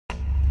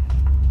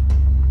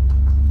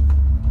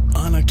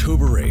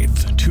October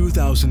 8th,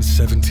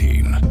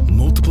 2017,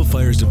 multiple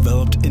fires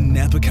developed in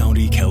Napa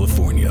County,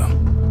 California.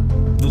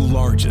 The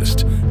largest,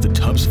 the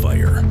Tubbs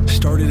Fire,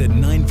 started at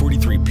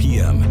 9:43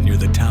 p.m. near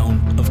the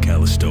town of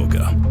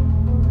Calistoga.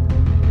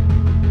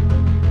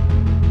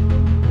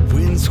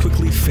 Winds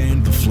quickly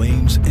fanned the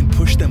flames and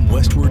pushed them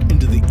westward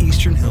into the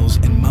eastern hills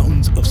and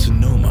mountains of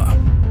Sonoma.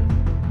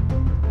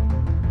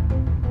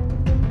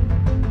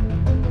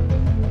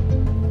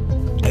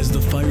 As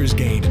the fires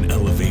gained in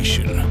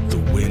elevation, the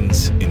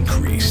winds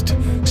increased,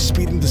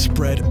 speeding the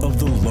spread of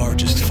the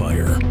largest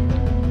fire.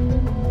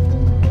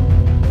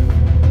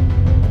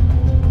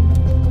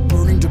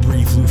 Burning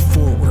debris flew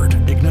forward,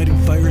 igniting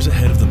fires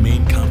ahead of the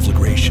main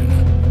conflagration.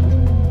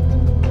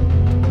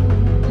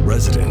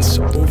 Residents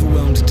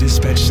overwhelmed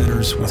dispatch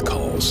centers with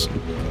calls.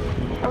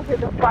 Okay,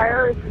 the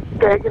fire is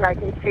big and I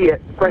can see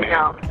it right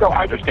now. So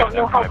I just don't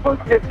know how close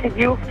it is. Can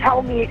you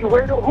tell me who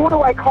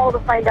do I call to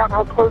find out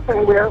how close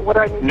and what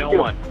I need to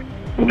do?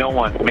 No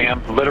one,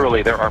 ma'am.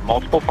 Literally, there are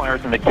multiple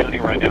fires in the county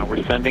right now.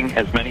 We're sending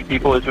as many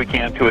people as we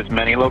can to as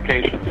many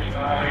locations.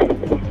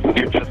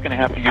 You're just going to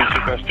have to use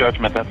your best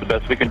judgment. That's the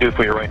best we can do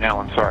for you right now.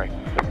 I'm sorry.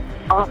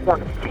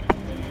 Awesome.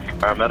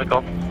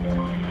 Paramedical?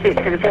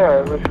 Yeah,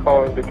 I was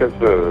calling because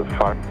the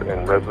fire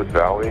in Redwood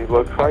Valley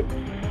looks like.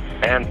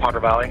 And Potter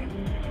Valley?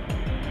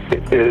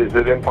 Is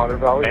it in Potter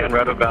Valley? And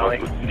Redwood Valley.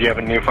 Do you have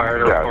a new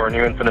fire or a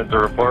new incident to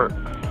report?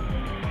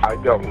 I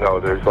don't know.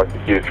 There's like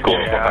a huge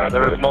global fire.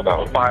 There was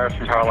multiple fires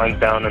from power lines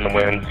down in the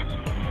winds.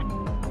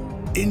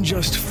 In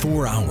just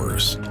 4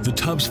 hours, the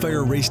Tubbs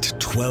Fire raced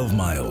 12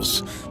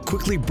 miles,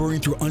 quickly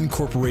burning through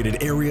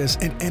unincorporated areas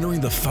and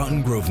entering the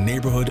Fountaingrove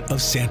neighborhood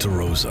of Santa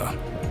Rosa.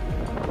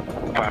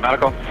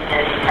 Paramedical?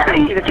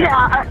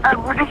 Yeah,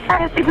 we're just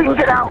trying to see if we can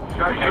get out.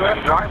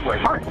 Driveway.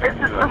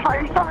 The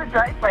fire's on the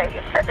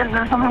driveway, and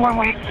there's only one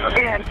way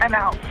in and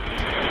out.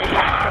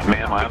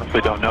 Ma'am, I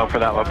honestly don't know for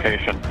that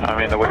location. I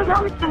mean,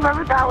 It's in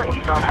River Valley.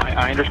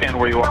 I understand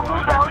where you are.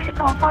 River Valley is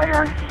on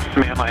fire.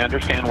 Ma'am, I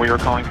understand where you're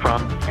calling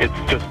from. It's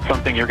just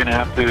something you're going to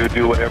have to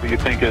do whatever you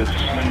think is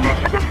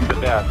the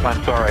best.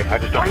 I'm sorry. I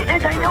just don't...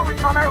 I know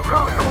it's on our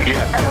road.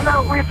 Yes. I don't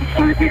know. We have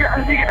to figure out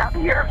how to get out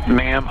of here.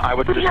 Ma'am, I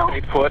would just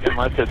stay put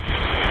unless it's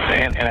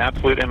an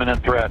absolute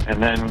imminent threat,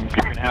 and then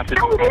you're going to have to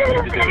do what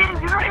you need to do.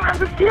 You don't even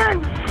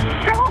understand.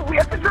 No, we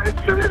have to go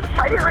through this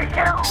fire right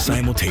now.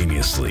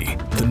 Simultaneously,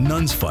 the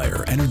Nuns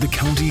Fire entered the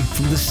county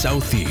from the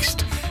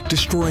southeast,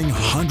 destroying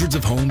hundreds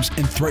of homes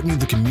and threatening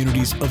the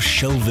communities of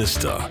Shell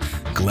Vista,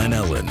 Glen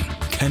Ellen,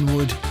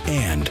 Kenwood,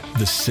 and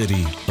the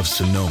City of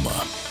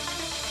Sonoma.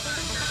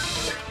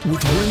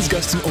 With winds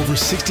gusting over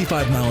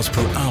 65 miles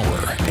per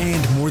hour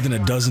and more than a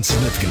dozen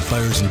significant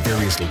fires in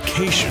various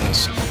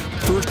locations,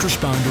 first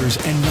responders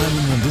and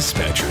 911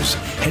 dispatchers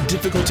had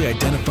difficulty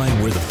identifying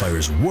where the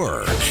fires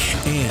were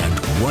and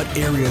what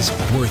areas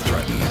were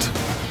threatened.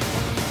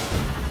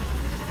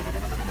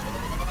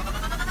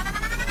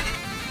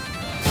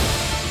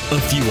 A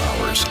few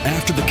hours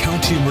after the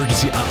County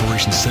Emergency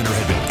Operations Center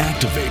had been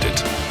activated,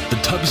 the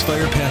Tubbs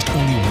Fire passed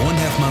only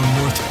 1/2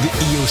 mile north of the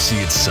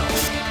EOC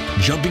itself,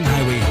 jumping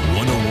Highway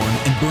 101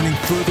 and burning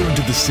further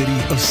into the city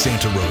of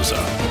Santa Rosa,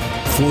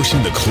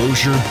 forcing the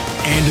closure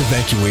and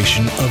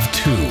evacuation of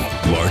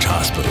 2 large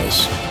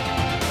hospitals.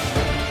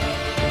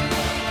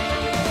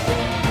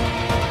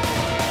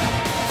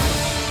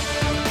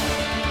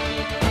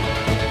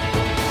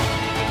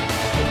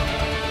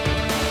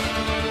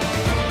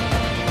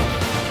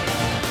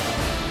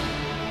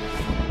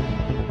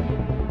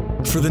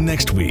 For the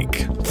next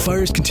week,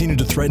 fires continued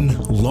to threaten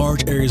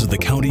large areas of the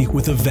county,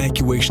 with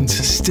evacuations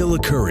still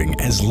occurring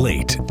as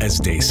late as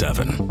day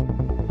 7.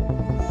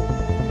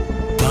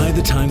 By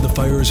the time the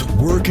fires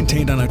were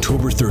contained on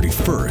October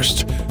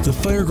 31st, the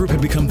fire group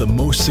had become the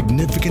most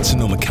significant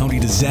Sonoma County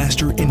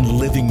disaster in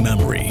living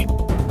memory,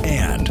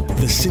 and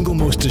the single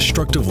most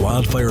destructive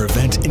wildfire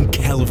event in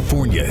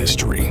California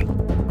history.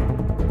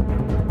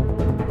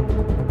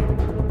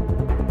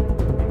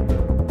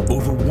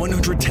 Over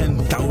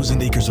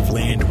 110,000 acres of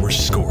land were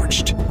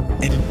scorched,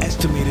 and an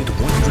estimated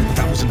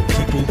 100,000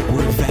 people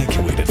were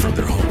evacuated from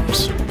their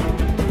homes.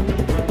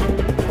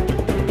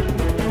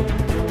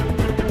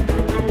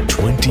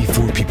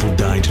 24 people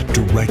died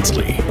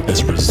directly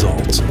as a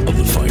result of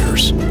the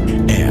fires,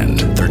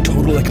 and their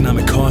total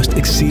economic cost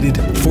exceeded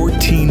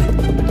 $14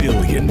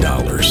 billion.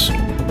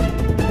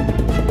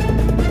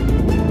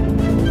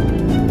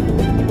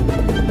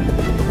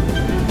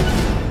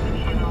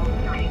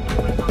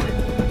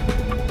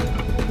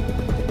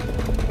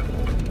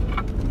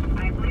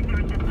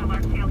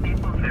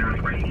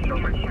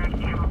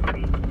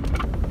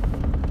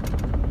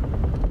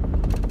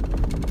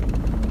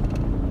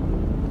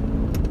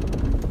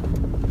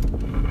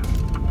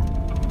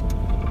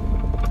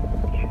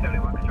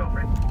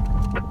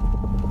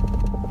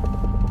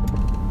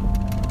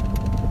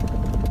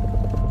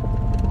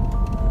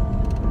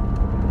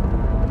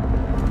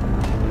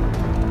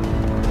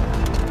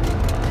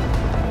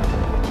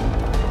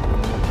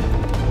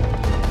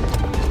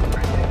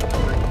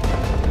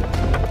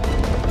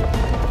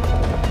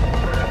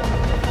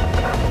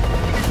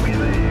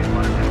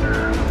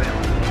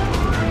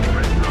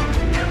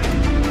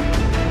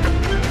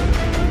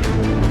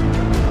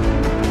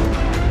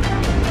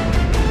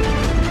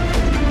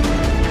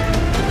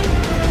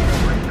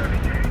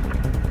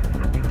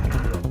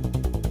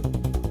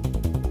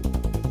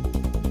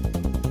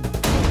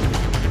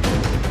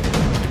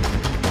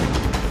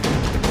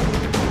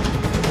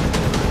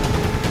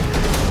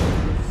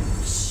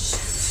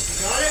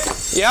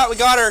 Yeah, we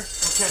got her. Okay.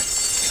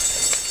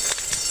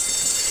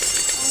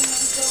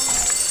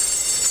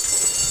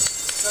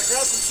 Should I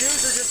grab some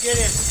shoes or just get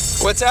in?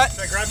 What's that?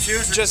 Should I grab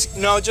shoes? Just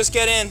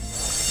get in.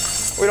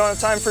 We don't have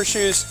time for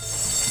shoes.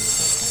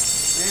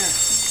 Man.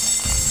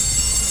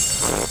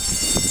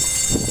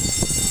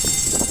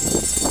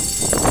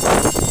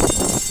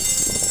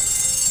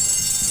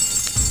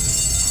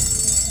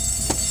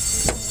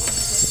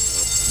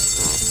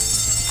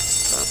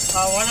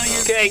 Why don't you?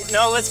 Okay,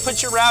 no, let's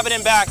put your rabbit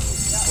in back.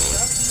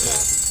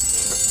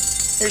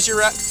 Here's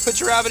your put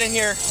your rabbit in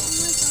here.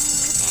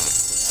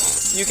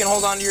 You can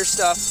hold on to your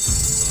stuff.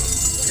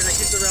 Can I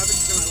keep the rabbit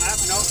in my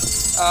lap? No.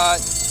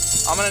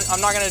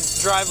 I'm not gonna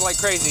drive like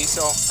crazy,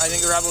 so I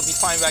think the rabbit will be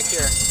fine back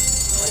here.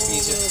 Might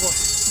be easier.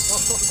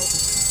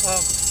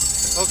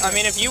 Okay. I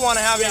mean, if you want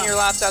to have it in your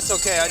lap, that's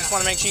okay. I just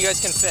want to make sure you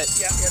guys can fit.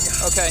 Yeah.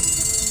 Okay.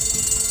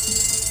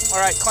 All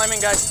right, climb in,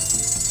 guys.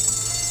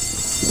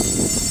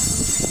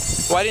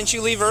 Why didn't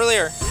you leave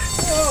earlier?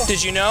 Oh.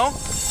 Did you know?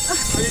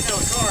 I didn't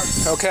have a car.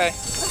 Okay.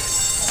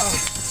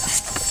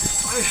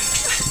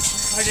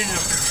 I didn't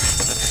have a car.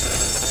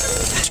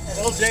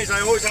 Those days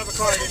I always have a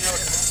car. I didn't have a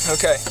car.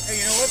 Okay. Hey,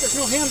 you know what? There's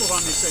no handles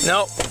on these things.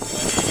 Nope.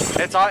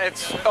 It's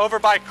over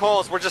by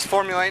Coles. We're just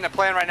formulating a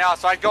plan right now.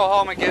 So I'd go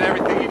home and get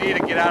everything you need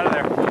and get out of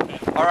there.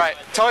 All right.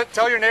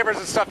 Tell your neighbors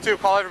and stuff too.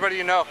 Call everybody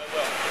you know.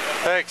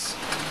 Thanks.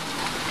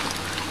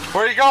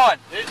 Where are you going?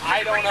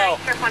 I don't know.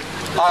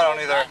 I don't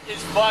either.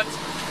 It's fucked.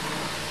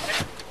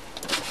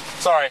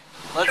 Sorry.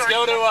 Let's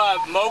go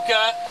to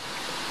Mocha.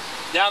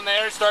 Down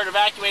there, start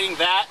evacuating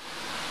that.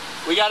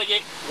 We got to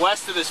get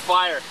west of this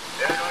fire.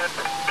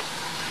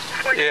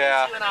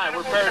 Yeah. You and I,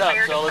 we're paired up,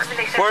 so let's...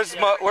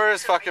 Where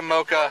is fucking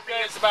Mocha?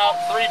 It's about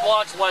 3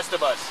 blocks west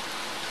of us.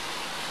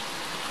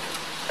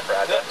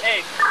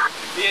 Hey,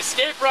 the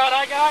escape route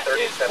I got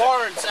is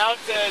Barnes out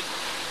to...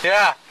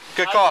 Yeah,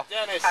 good call.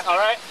 Dennis, all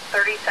right?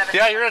 37.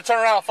 Yeah, you're gonna turn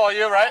around and follow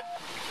you, right?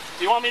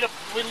 Do you want me to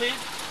leave?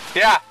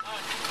 Yeah.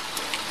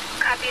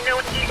 Copy, no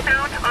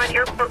eastbound on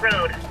Airport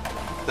Road.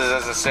 This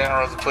is the Santa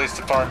Rosa Police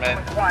Department.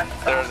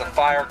 There's a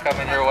fire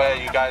coming your way.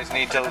 You guys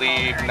need to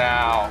leave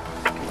now.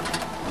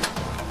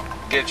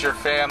 Get your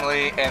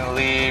family and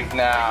leave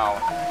now.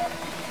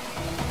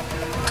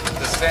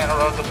 The Santa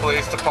Rosa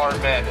Police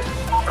Department.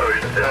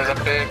 There's a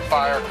big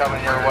fire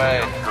coming your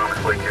way.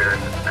 Conflict here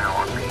now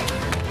on the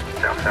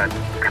south side.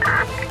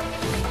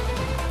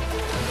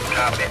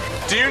 Copy.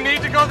 Do you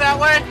need to go that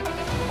way?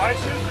 My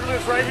sister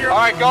lives right here. All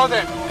right, go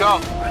then. Go.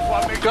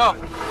 Go.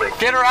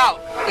 Get her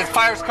out. The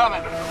fire's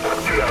coming. 2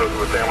 hours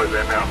with families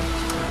in now.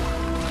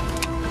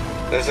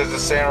 This is the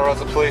Santa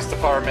Rosa Police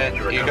Department.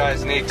 You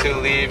guys need to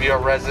leave your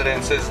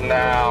residences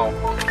now.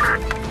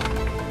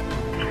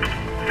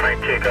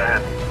 19, go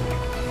ahead.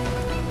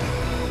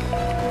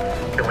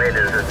 The wind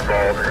is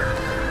involved.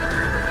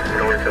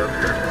 North of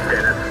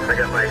Dennis. I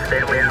got my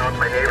family out,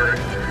 my neighbors.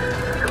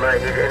 Am I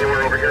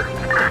anywhere over here?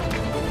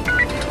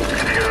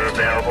 If you're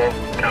available,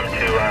 come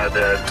to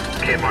the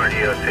Kmart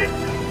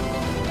EOC.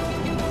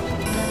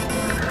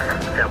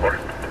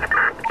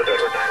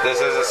 This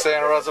is the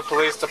Santa Rosa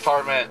Police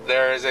Department.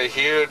 There is a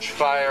huge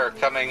fire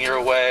coming your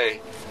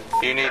way.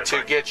 You need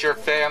to get your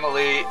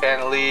family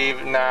and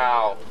leave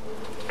now.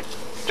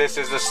 This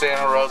is the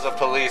Santa Rosa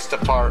Police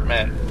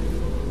Department.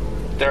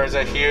 There is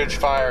a huge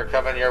fire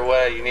coming your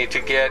way. You need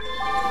to get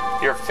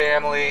your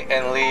family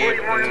and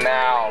leave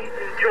now.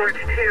 George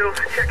 2,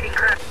 checking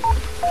crap.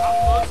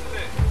 How close is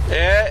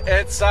it?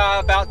 It's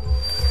about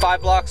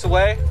 5 blocks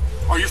away.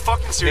 Are you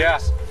fucking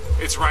serious? Yeah.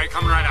 It's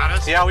coming right at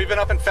us? Yeah, we've been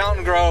up in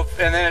Fountaingrove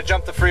and then it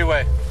jumped the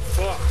freeway.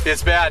 Fuck.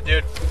 It's bad,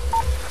 dude.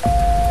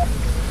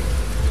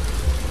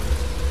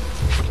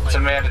 It's a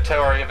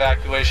mandatory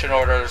evacuation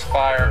order. There's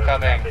fire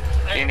coming.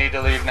 You need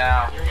to leave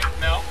now.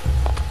 No.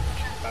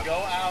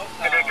 Go out.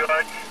 Hey,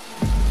 George.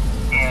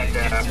 And,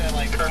 Get to,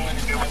 like, Glen Ellen.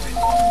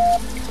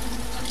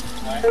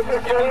 This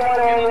is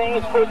 41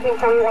 range,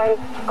 1441,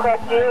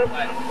 correct you.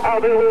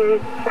 Elderly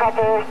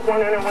couple,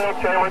 one in a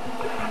wheelchair with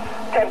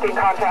attempting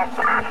contact.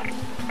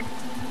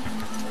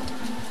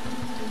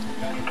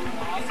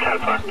 You guys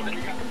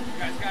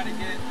got to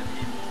get the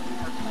people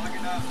who are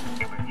clogging up.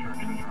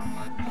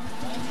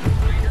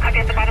 Up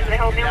at the bottom of the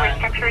hill, numerous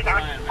structures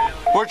are.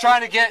 We're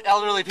trying to get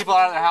elderly people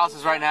out of their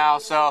houses right now,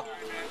 so.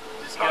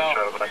 Just go.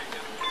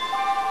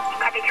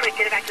 Copy,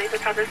 get evacuate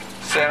those houses.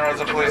 Santa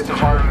Rosa Police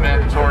Department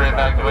mandatory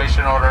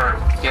evacuation order.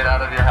 Get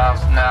out of your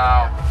house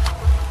now.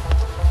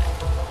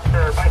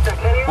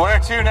 Where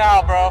to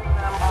now, bro?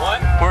 What?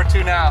 Where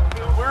to now?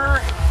 Hold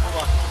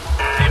on.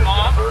 Hey,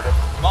 Mom.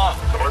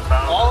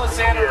 All of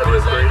Santa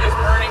Rosa is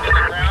burning to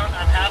the ground.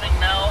 I'm having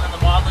Mel and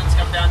the Maudlins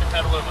come down to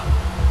Petaluma.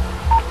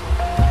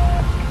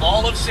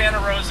 All of Santa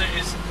Rosa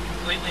is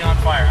completely on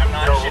fire. I'm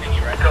not shitting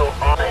you right now.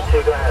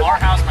 Our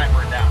house might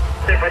burn down.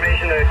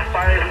 Information that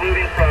fire is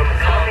moving from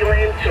Coffee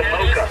Lane to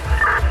Mocha.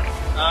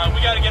 We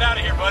gotta get out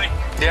of here, buddy.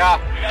 Yeah.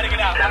 We gotta get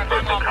out.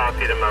 From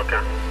Coffee to Mocha.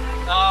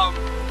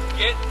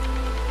 Get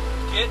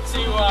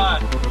to,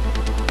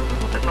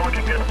 Someone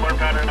can get a floor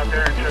pattern up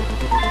there and just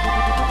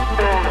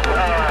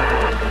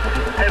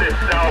headed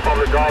south on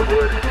the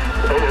Dogwood.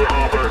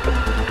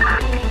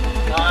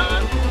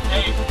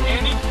 Hey,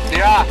 Andy?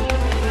 Yeah.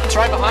 It's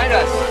right behind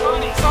us.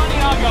 Sonny,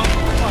 I'll go. Get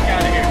the fuck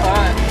out of here.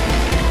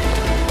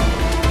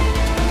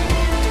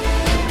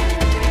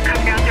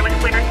 Down there with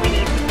Splitters, we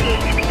need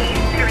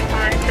PHPs to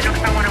respond to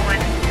Northbound 101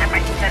 at my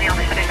study on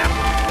the shutting down.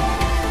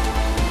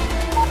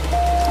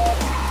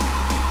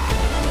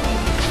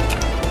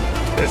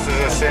 This is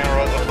a Santa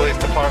Rosa Police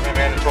Department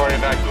mandatory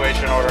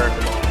evacuation order.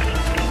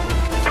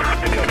 I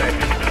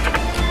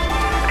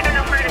don't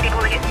know if we're going to be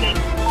holding a team.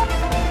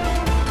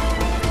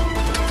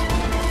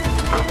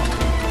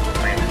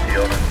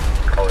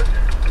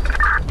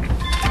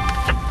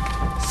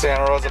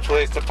 Santa Rosa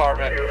Police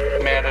Department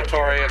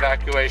mandatory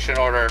evacuation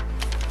order.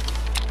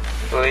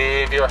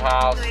 Leave your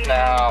house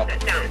now.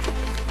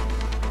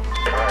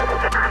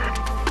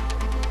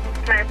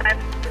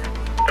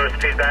 Those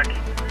feedback.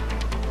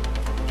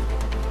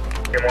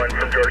 Game 1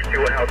 from George 2,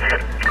 what helps you?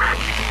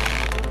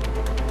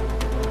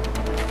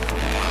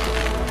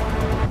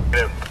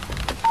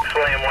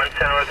 Flame 1,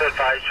 Santa Rosa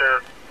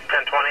advisor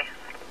 1020.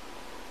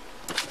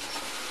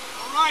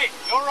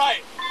 All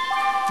right.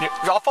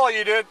 I'll follow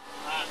you, dude.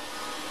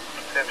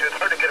 It's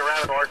hard to get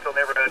around in the Orchville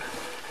neighborhood.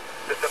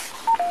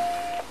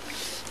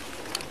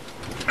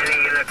 Any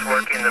units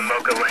working the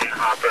Mocha Lane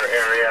Hopper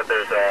area,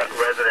 there's a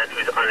resident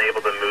who's unable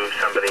to move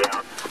somebody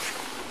out.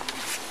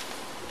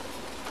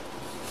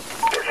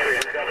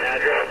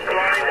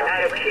 Line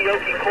out of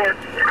Keoki Court.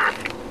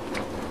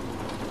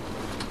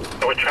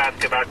 With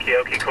traffic about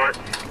Keoki Court.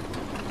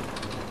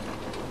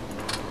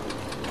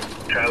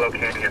 Try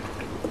locating it.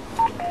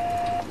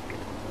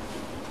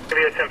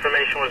 Previous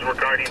information was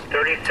regarding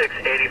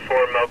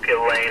 3684 Mocha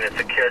Lane. It's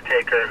a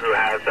caretaker who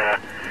has a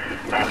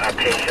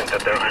patient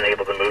that they're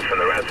unable to move from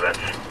the residence.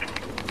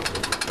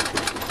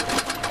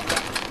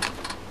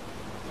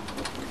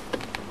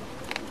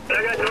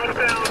 I got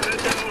northbound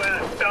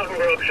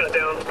Fountaingrove shut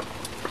down.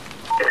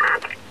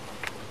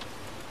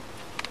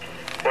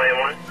 Lane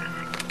 1.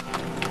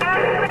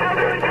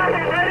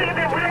 Ready to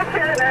be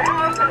wheelchair in their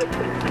houses.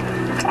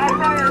 On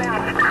fire now.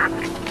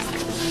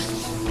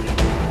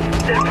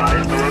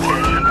 Advise the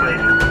location,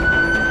 please.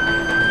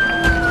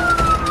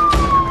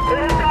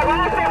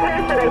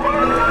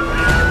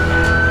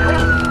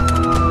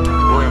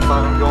 William 5,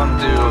 I'm going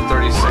to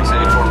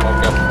 3684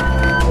 Mocha.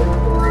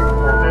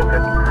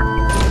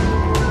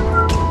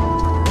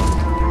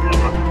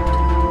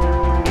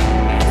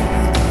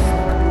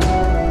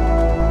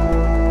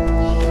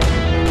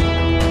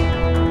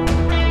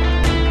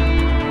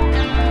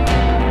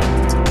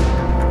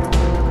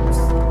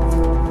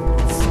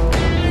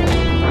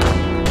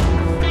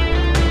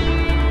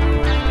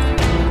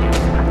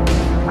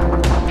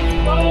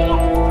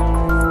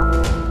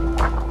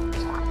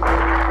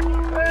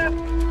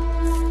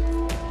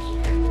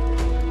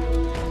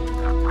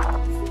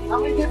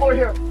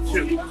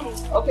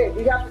 Okay,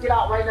 we have to get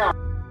out right now.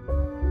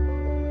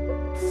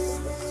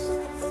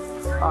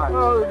 Right.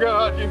 Oh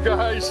God, you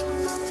guys.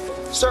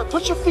 Sir,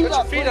 put your feet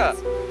up. Put your feet up.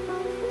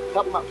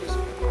 Help him out, please.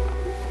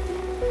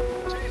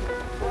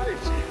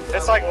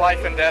 It's like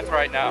life and death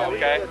right now, We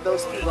okay? can get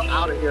those people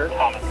out of here.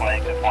 Thomas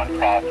Lake is one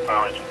cross,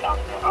 Burridge and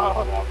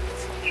Fountaingrove.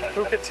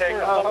 Who could take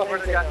them?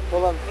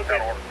 Hold on.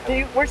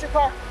 Where's your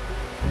car?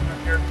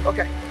 Here.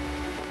 Okay.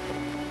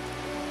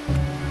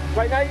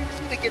 Right now, you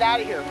just need to get out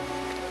of here.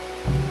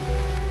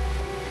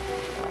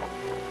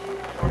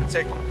 We're gonna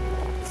take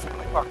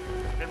Finley Park.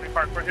 Finley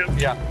Park for him?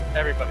 Yeah,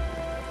 everybody.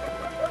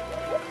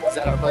 Is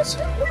that our place?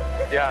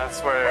 Yeah,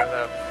 that's where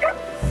the.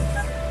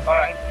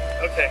 Alright,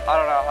 okay. I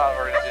don't know how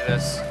we're gonna do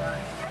this.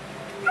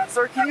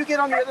 Sir, can you get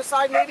on the other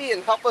side maybe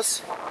and help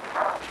us?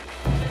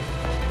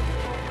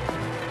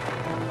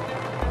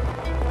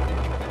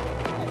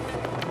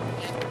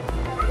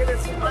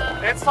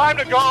 It's time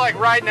to go, like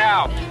right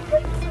now.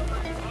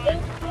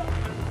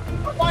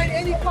 Find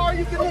any car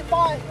you can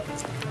find.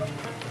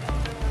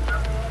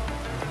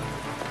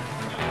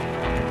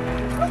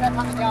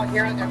 Out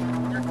here in there.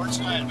 Which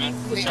side, man?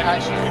 Which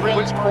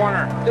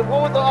corner? The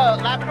one with the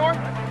Labrador?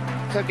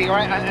 Could be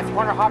right at the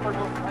corner. Hopper.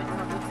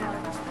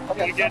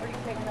 Okay. You good?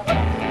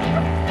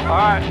 All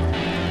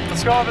right,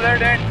 let's go over there,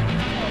 Dane.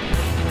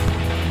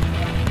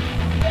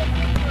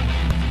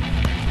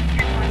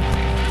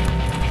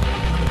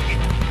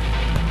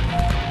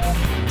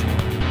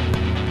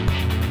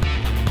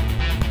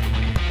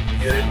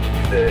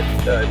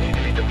 Units that need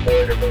to be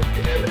deployed are both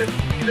evidence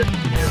units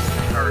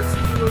and ours.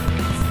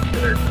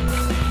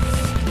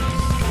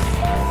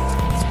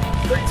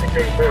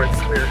 3684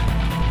 is clear.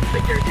 The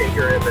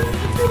caretaker and the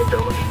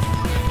sustainability.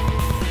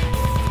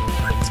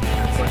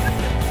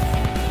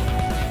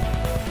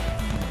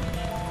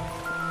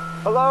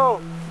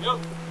 Hello. Yep.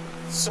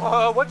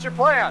 So, what's your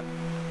plan?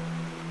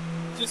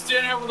 Just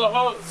stand here with a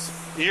hose.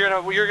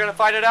 You're gonna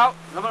fight it out?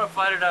 I'm gonna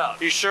fight it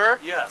out. You sure?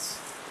 Yes.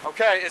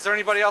 Okay. Is there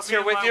anybody else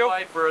here with you? My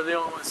wife are the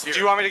only ones here. Do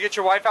you want me to get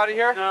your wife out of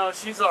here? No,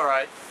 she's all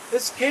right.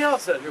 It's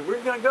chaos out here. Where are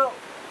you gonna go?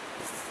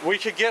 We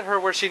could get her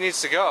where she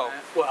needs to go.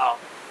 Well,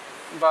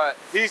 But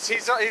he's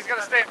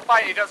gonna stay and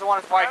fight. He doesn't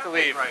want his wife to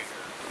leave. right.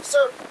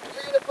 Sir,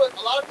 you're going to put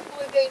a lot of people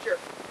in danger.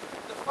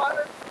 The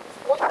fire is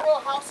One row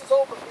of houses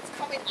over. It's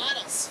coming at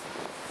us.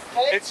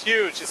 Okay? It's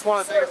huge. It's one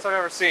of the biggest I've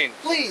ever seen.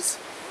 Please.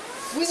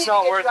 We need It's to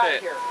not get worth you out it.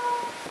 of here.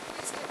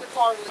 Please get the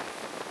car.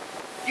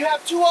 You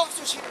have 2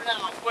 officers here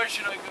now. Where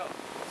should I go?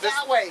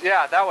 That way.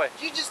 Yeah, that way.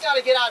 You just got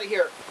to get out of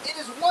here. It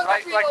is one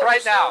Right, street like over,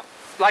 right sir. now.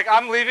 Like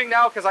I'm leaving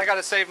now because I got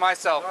to save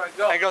myself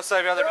and go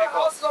save other There are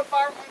people. houses on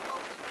fire.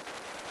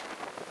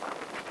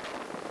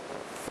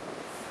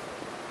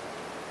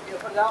 You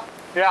gonna put it out?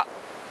 Yeah.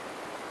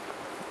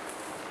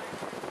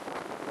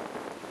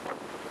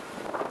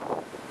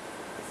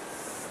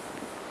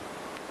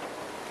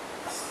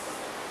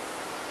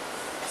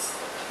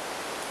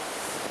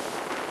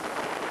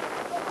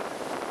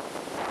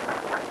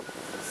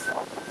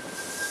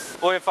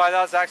 William 5,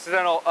 that was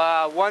accidental.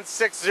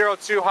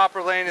 1602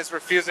 Hopper Lane is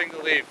refusing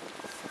to leave.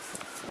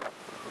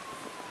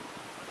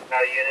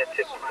 Unit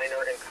to minor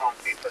and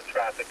concrete for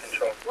traffic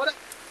control. What?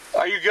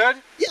 Are you good?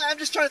 Yeah, I'm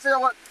just trying to figure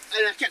out what.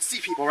 And I can't see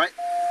people, right?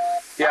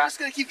 Yeah. I'm just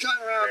gonna keep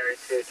driving around.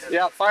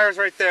 Yeah, fire's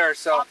right there,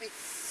 so. Copy.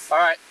 All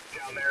right.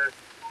 Down there,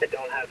 they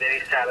don't have any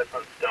status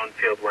on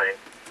Stonefield Lane.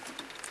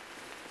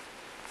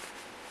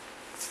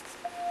 Send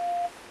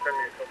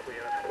me a couple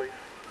units, please.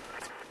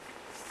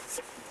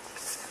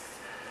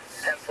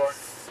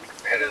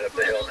 10-4. Headed up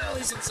the hill now.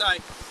 Police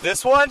inside.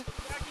 This one?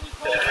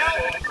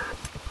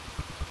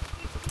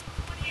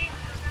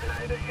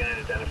 Either unit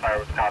identifier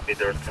was copied,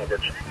 there was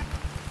coverage.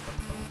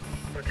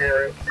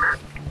 Okay,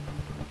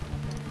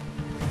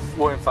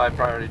 William 5,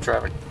 priority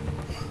traffic.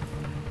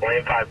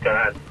 William 5, go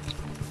ahead.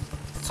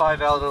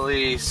 5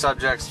 elderly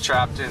subjects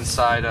trapped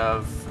inside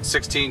of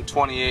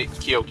 1628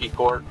 Keoki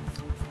Court.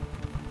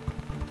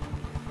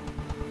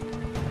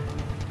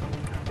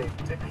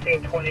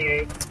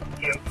 1628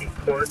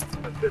 Keoki Court,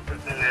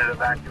 assistance in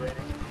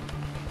evacuating.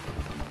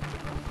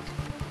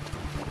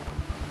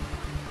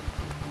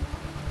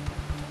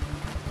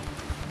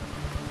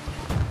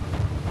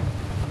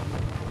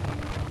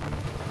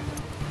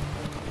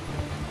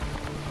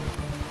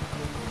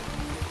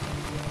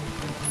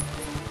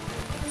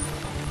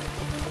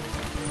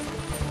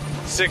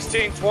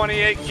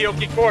 $16.28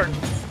 Keoki Court.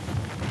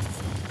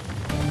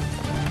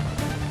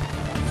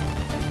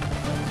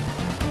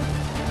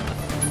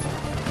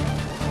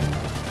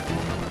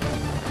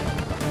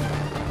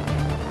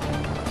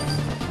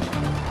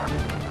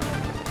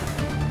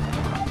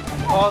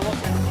 Oh, look.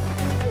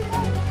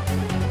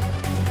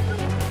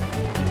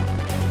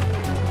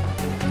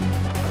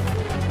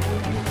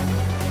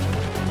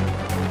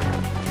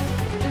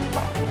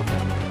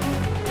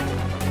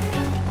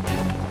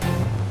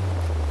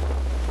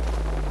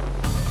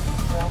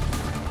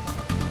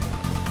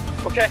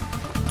 Okay.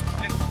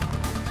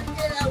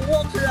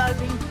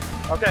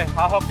 Okay,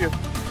 I'll help you.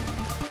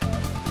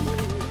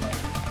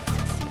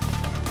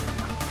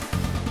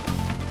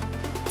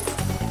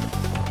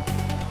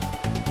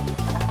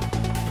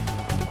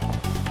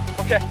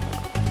 Okay.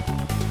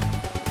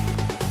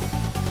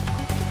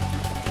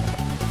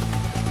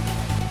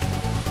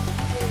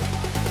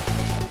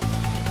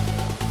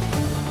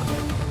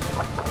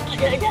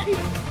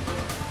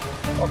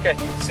 Okay,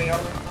 senor.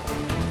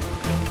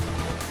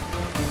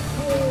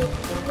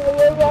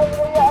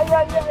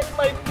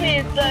 My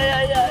feet,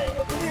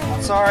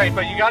 It's all right,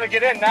 but you got to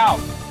get in now.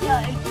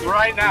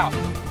 Right now.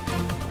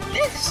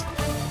 This.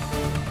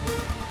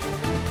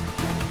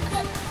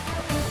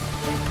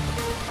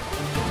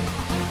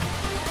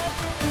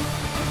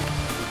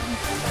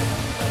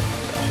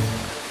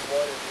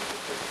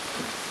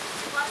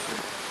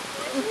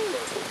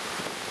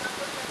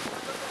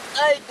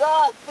 Hey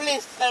God,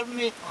 please help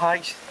me.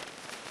 Hi.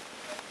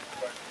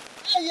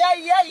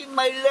 Ay,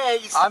 my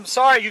legs. I'm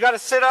sorry, you got to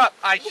sit up.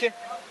 I can't.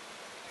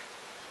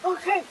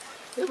 Okay.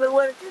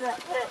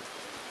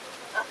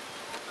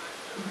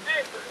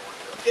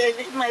 Okay,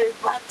 this my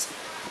butt.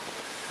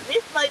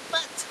 This my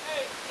butt.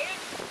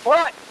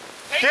 What?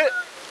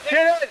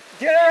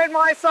 Get her in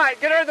my side.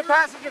 Get her in the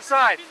passenger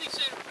side.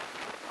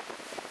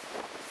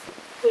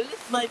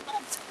 This my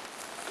butt.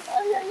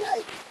 Ay,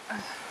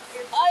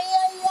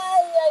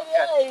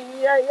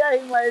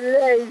 my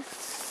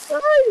legs.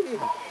 Ay.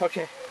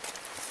 Okay.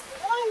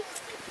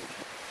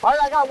 All right,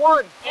 I got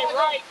one. Hey,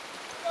 right.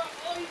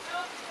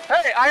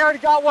 Hey, I already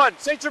got one.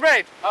 St.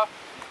 Germain.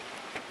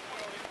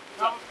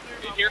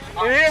 In here?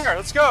 In here,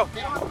 let's go.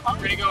 We're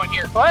gonna go in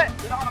here. What?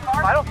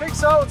 I don't think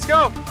so. Let's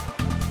go.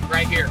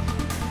 Right here.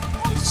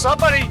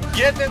 Somebody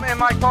get them in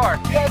my car.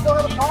 You guys don't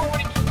have a car?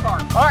 What in your car?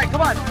 All right,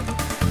 come on.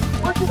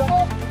 Where's your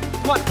car?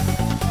 Come on.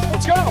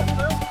 Let's go.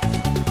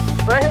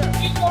 Right here.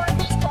 He's going in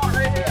this car.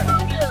 Right here.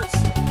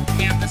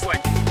 Cam, this way.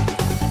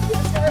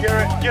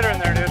 Get her in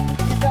there, dude.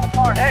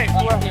 Hey,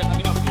 Let me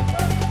know.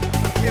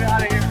 get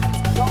out of here.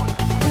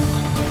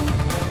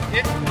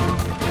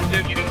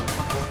 Dude, you do.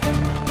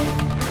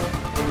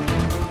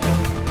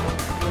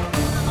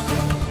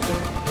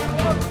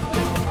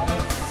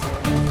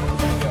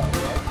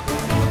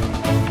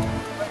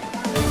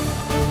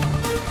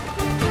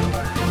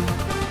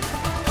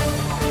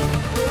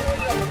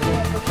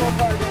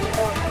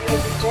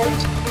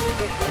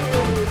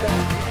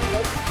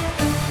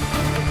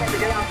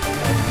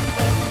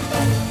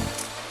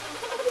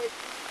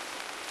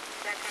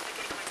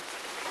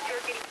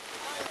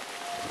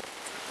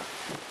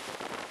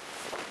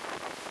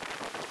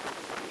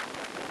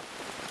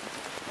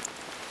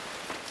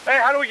 Hey,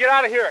 how do we get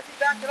out of here?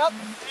 Back it up.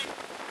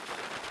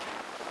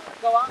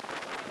 Go on.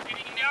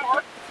 Anything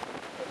down?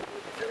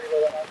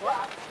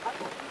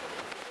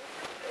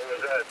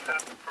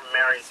 From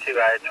Mary 2,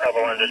 I had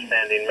trouble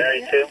understanding.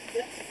 Mary 2?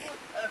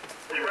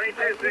 Mary 2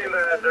 saying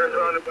that they're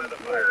surrounded by the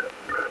fire.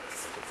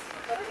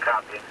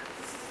 Copy.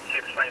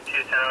 Chief Flame 2,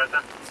 Santa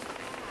Rosa.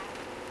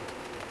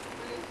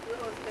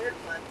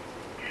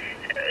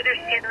 There's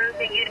Santa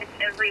Rosa units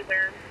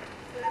everywhere.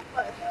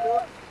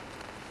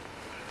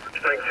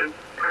 Flame 2.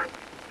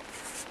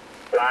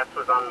 Last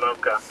was on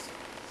Mocha.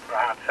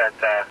 Perhaps at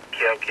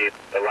Keoki.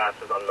 The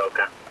last was on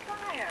Mocha.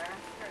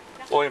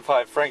 William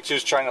 5, Frank 2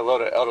 is trying to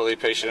load an elderly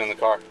patient in the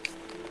car.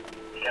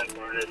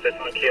 10-4, is this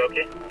on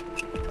Keoki?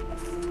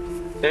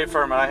 Hey,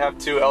 Furman, I have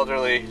 2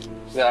 elderly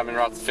that I'm en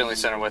route to Finley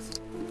Center with.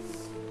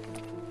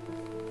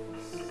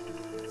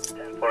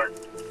 10-4.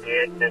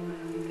 This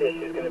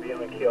issue's going to be on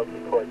the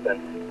Keoki court then.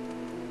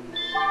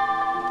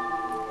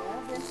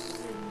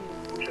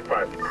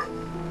 5.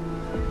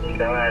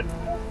 Go ahead.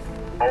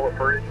 All the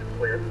furniture is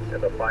clear,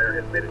 and the fire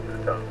has made it to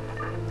the top.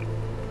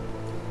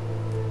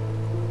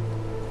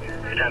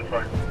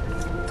 10-4.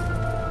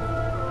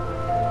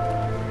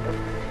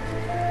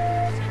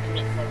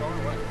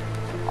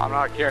 I'm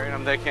not carrying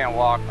them, they can't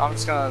walk. I'm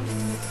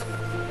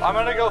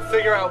gonna go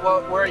figure out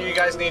where you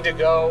guys need to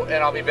go,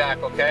 and I'll be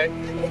back, okay?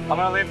 I'm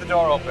gonna leave the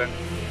door open.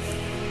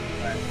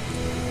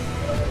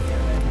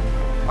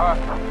 All right.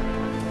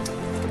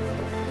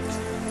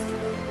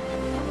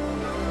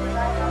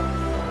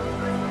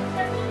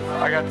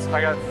 I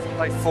got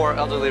like 4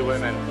 elderly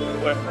women. Do you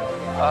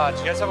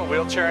guys have a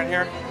wheelchair in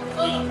here?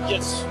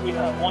 Yes, we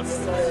have one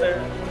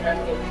there.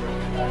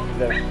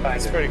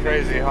 That's pretty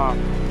crazy, huh?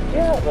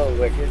 Yeah, a little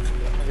wicked.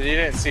 You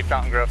didn't see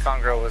Fountaingrove.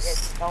 Fountaingrove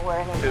was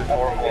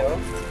horrible.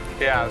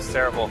 Yeah, it was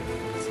terrible.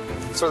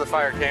 That's where the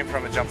fire came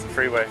from. It jumped the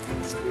freeway.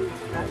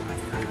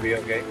 You'll be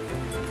okay.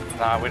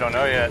 We don't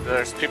know yet.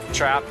 There's people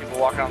trapped, people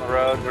walking on the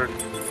road.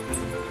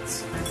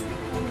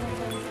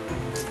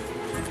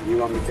 You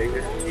want me to take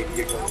this? You can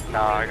get going.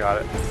 No, I got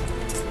it.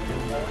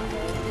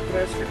 Can I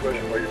ask you a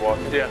question while you're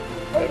walking? Yeah.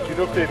 Do you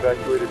know if they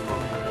evacuated from?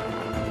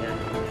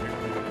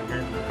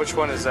 Which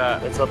one is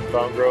that? It's up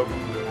Fountaingrove.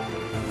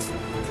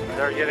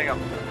 They're getting up.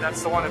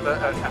 That's the one at the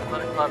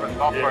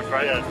golf course,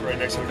 right? Yeah, it's right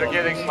next to the They're golf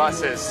getting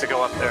course. buses to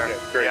go up there. Okay,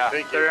 great. Yeah,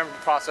 Thank you. they're in the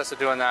process of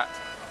doing that.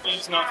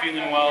 He's not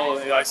feeling well.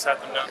 I sat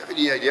them down. Do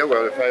you have any idea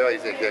where the fire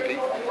is exactly?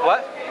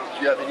 What?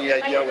 Do you have any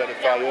idea where the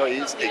fire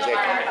is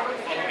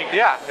exactly?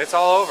 Yeah, it's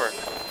all over.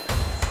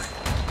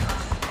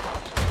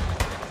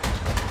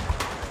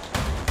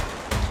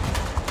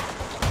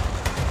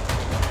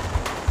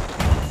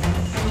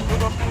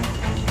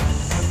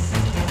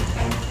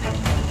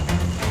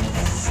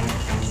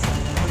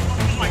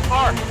 My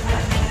car.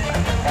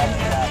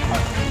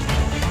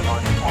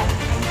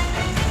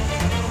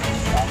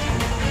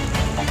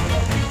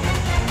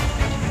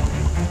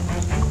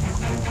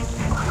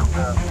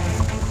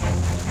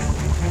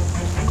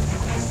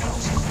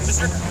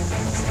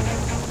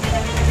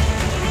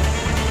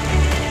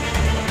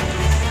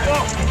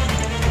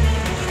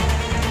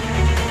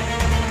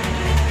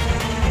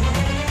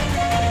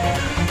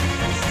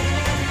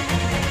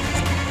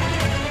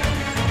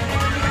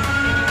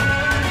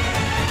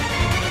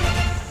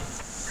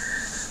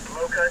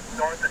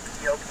 North of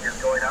Keoki is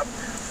going up.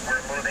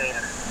 We're moving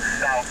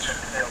south from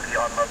Keoki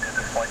on Mocha at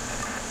this point.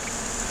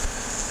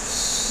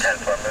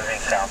 10-4,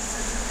 moving south.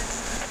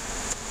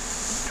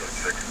 Good,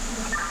 6.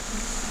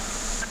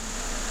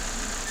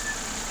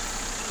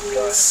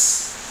 Good.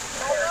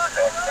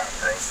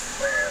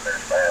 And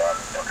there's fire on.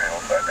 Okay,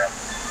 we'll start down.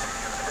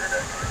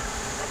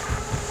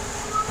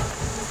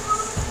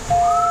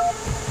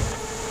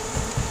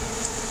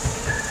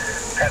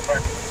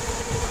 10-4.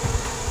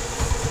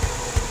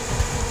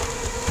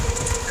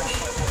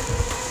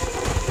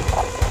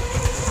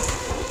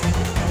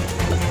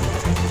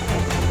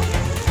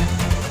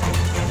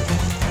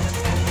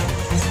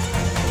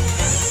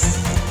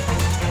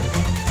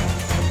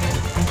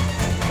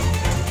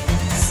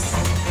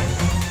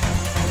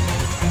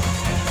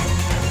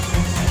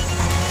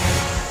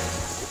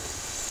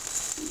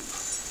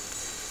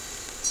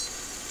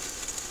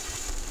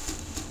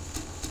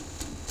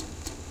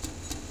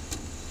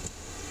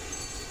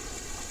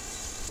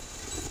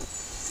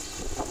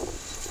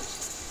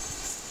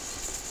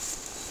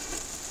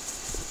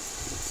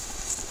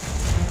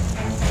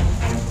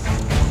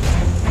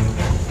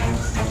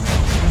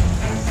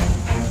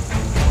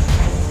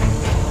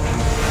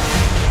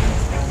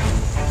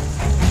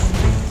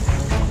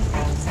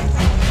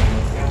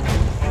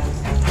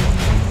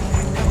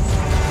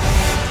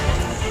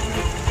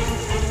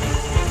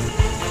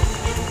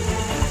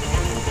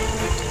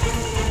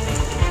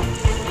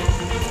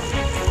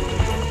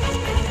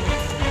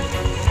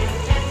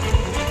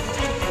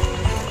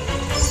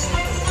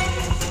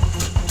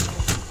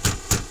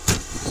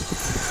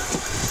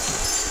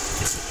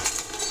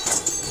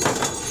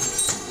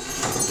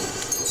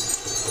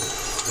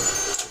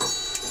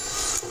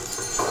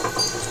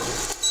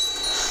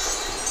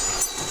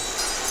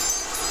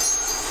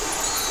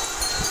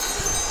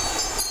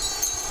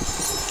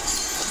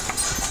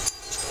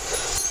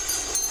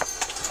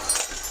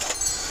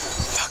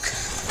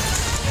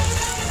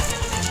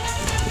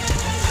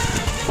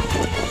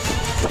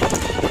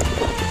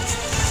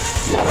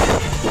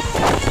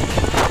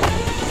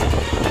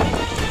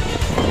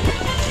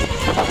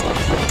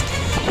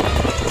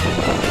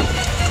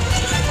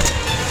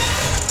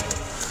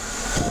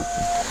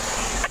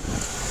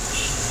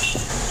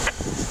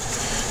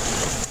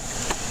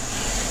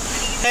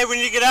 Hey, we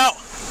need to get out.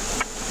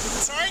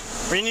 Sorry?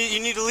 You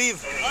need to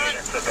leave.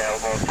 Units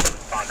available to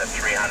respond to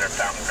 300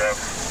 Fountaingrove.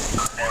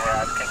 And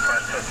we're asking for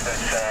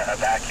assistance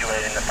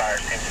evacuating. The fire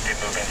seems to be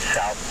moving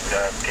south,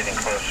 getting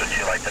closer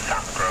to like the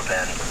Fountaingrove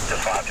end. This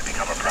will have to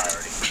become a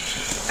priority.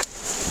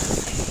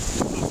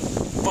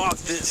 Fuck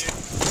this.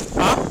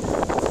 Huh?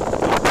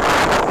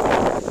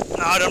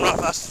 No, I'm not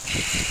fast.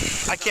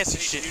 I can't see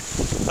shit.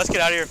 Let's get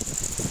out of here.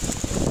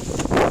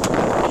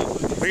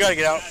 We gotta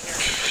get out.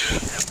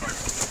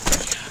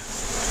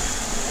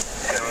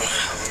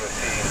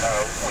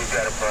 We've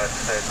got a bus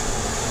that...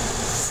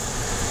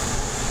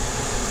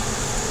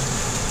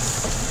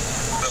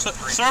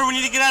 Sir, we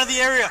need to get out of the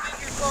area.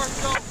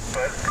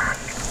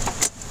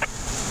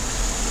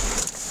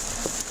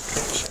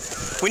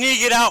 We need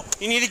to get out.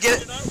 You need to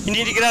get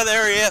out of the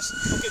area, yes.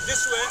 Okay,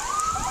 this way.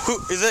 Who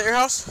is that your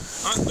house?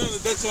 No,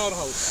 that's our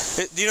house.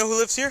 Do you know who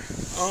lives here?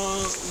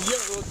 Yeah,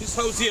 this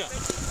house here.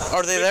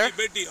 Are they there?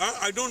 Betty.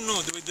 I don't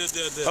know.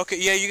 Okay,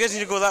 yeah, you guys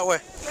need to go that way.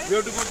 We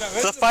have to go that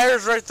way. The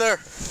fire's right there.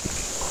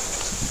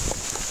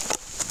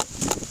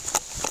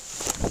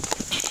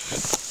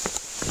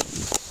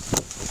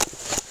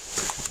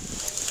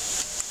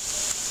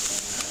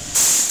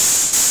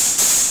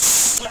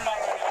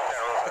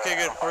 Okay,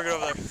 good. We're good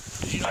over there.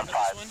 Did you knock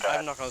on this one? I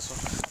haven't knocked on this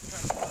one.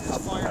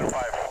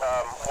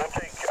 We'll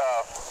take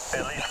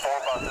at least 4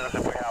 buses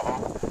if we have them.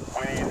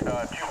 We need 2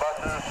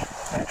 buses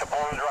to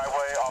pull in the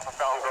driveway off of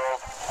Fountaingrove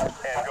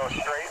and go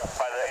straight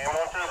by the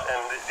ambulances,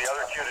 and the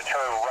other 2 to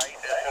turn right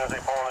as soon as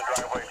they pull in the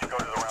driveway to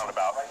go to the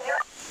roundabout.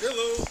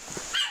 Hello.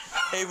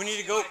 Hey, we need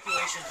to go.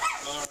 Evacuation.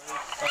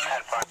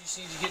 Alright. I just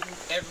need to get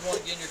everyone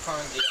get in your car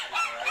and get out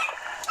of here, right?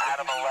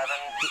 Adam 11.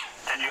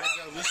 Did you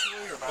go this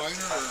way or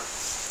Biner or?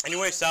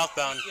 Anyway,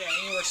 southbound. Yeah,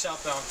 anywhere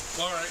southbound.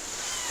 Alright.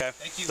 Okay.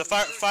 Thank you. The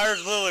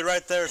fire's literally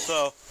right there,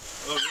 so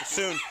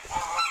soon.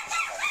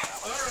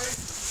 Alright.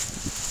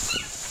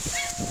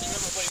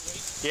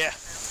 Yeah.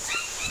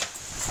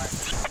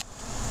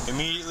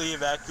 Immediately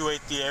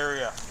evacuate the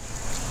area.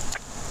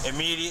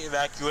 Immediate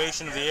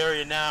evacuation of the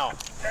area now.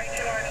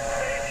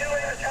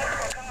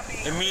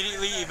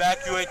 Immediately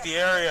evacuate the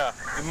area.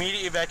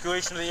 Immediate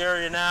evacuation of the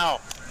area now.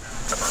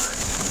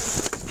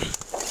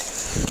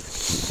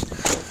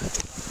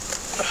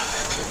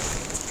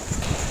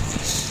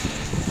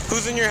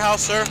 Who's in your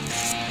house, sir?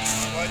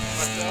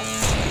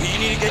 You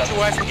need to get your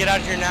wife and get out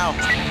of here now.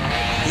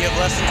 You have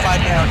less than 5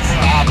 minutes.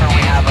 Hopper,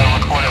 we have a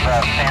report of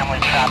a family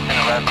trapped in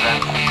a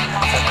residence.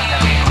 This is going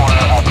to be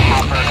corner of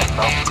Hopper and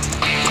Boat.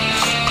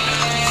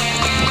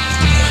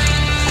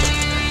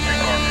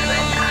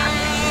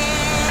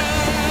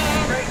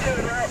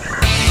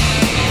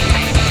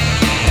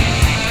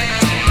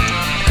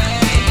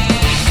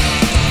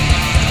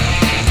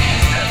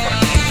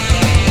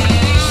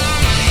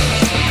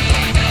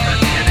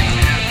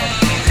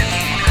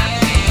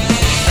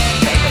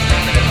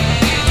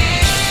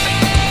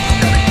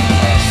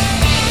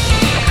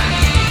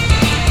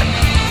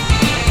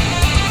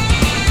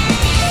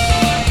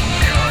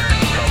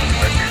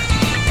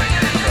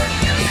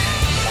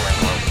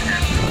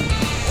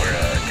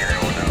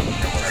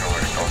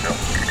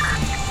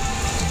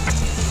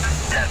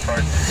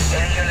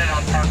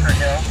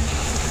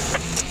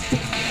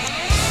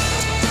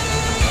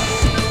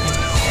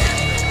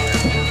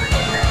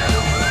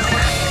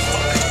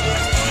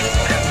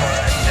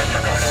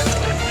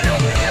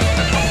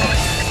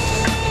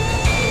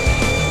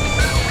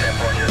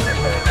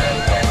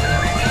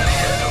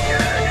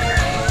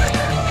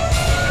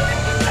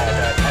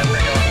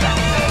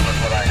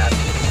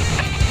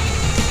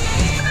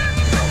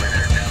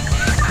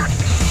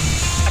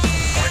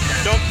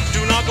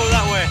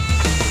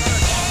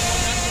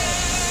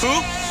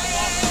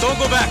 Don't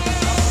go back.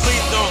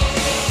 Please don't.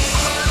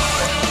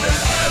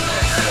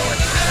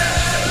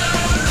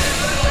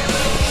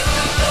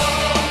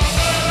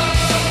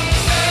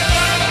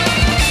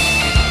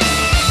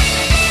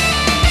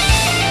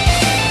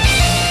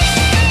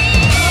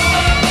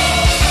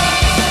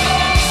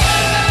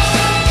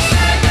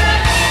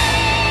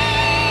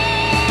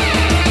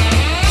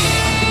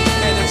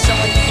 Hey, there's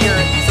someone here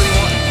at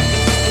 3-1.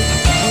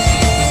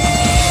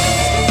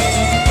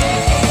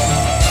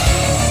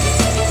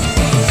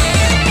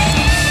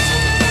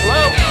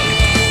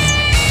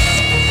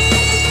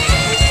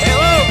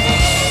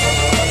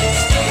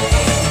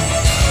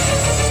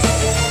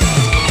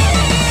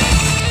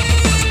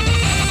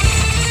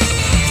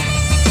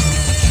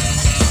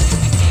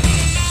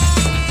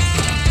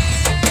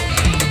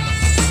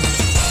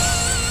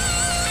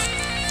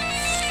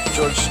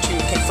 George 2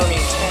 confirming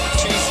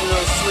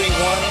 2031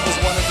 is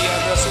one of the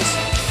addresses.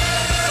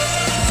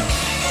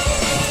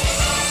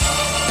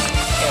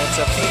 And it's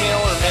a female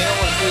or male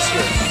or who's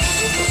here?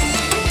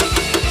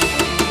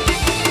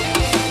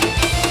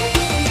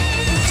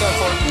 What's that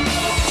for?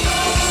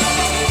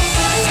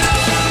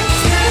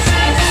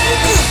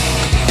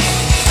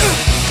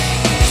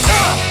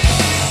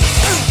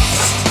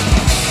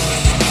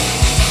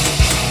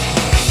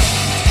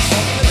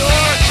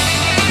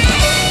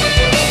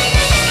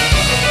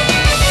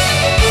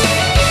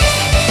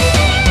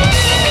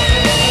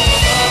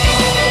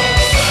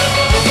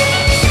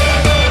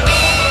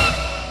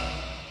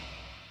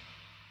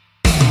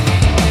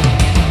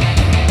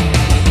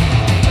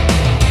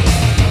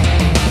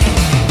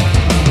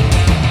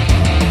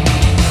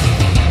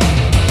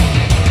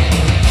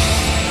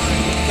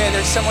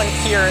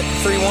 here at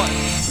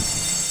 3-1.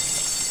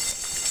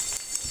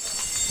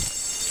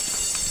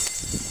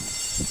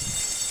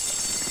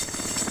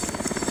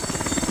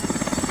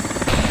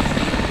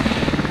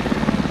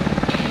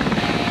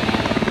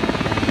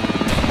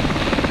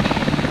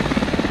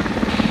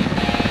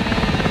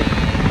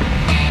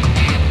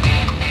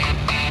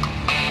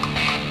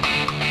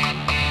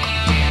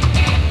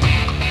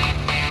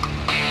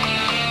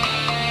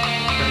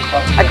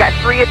 I've got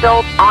 3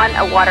 adults on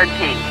a water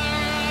tank.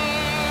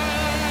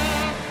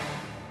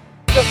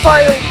 The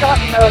fire has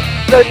gotten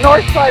the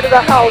north side of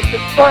the house. It's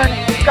burning.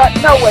 We've got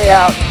no way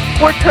out.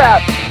 We're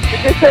trapped. A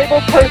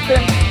disabled person,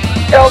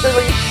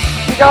 elderly.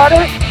 You got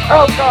it?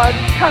 Oh, God.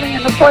 He's coming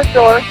in the front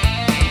door.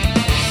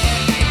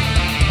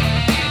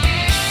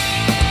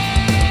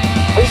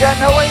 We got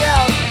no way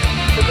out.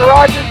 The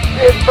garage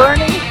is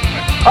burning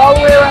all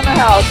the way around the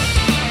house.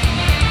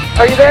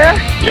 Are you there?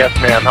 Yes,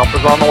 ma'am. Help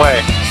is on the way.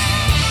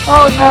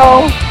 Oh,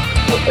 no.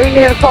 We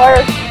need a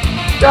fire.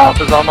 Help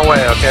is on the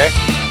way, okay?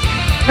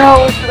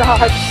 No, it's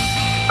not.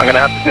 I'm going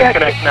to have to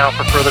disconnect now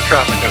for further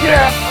traffic, okay?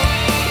 Yeah.